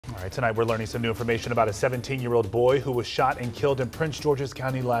All right, tonight we're learning some new information about a 17-year-old boy who was shot and killed in Prince George's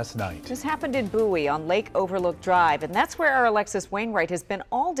County last night. This happened in Bowie on Lake Overlook Drive, and that's where our Alexis Wainwright has been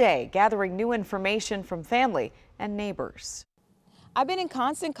all day gathering new information from family and neighbors. I've been in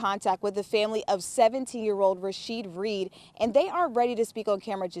constant contact with the family of 17-year-old Rashid Reed, and they aren't ready to speak on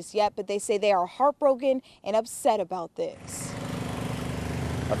camera just yet, but they say they are heartbroken and upset about this.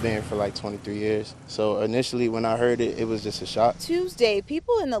 I've been here for like 23 years. So initially when I heard it, it was just a shock. Tuesday,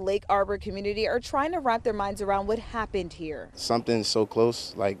 people in the Lake Arbor community are trying to wrap their minds around what happened here. Something so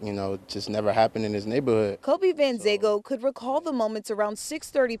close, like, just never happened in this neighborhood. Kobe Van Zago could recall the moments around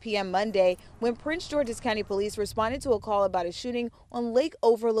 6:30 p.m. Monday when Prince George's County Police responded to a call about a shooting on Lake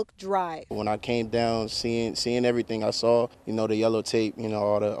Overlook Drive. When I came down, seeing everything I saw, the yellow tape,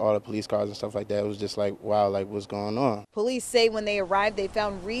 all the police cars and stuff like that, it was just like, wow, like what's going on? Police say when they arrived, they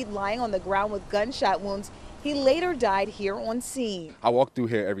found Reed lying on the ground with gunshot wounds. He later died here on scene. I walk through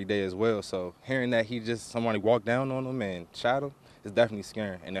here every day as well, so hearing that somebody walked down on him and shot him is definitely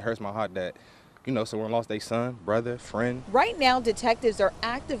scary, and it hurts my heart that, someone lost their son, brother, friend. Right now, detectives are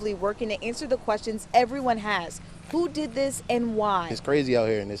actively working to answer the questions everyone has. Who did this and why? It's crazy out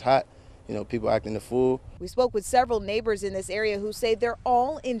here and it's hot. People acting the fool. We spoke with several neighbors in this area who say they're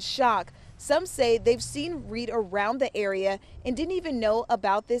all in shock. Some say they've seen Reed around the area and didn't even know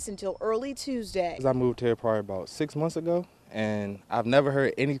about this until early Tuesday. I moved here probably about 6 months ago, and I've never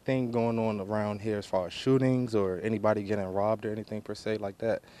heard anything going on around here as far as shootings or anybody getting robbed or anything per se like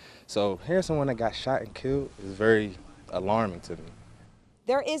that. So hearing someone that got shot and killed is very alarming to me.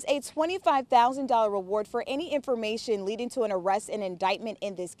 There is a $25,000 reward for any information leading to an arrest and indictment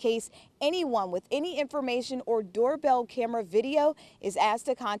in this case. Anyone with any information or doorbell camera video is asked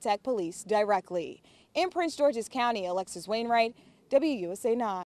to contact police directly. In Prince George's County, Alexis Wainwright, WUSA 9.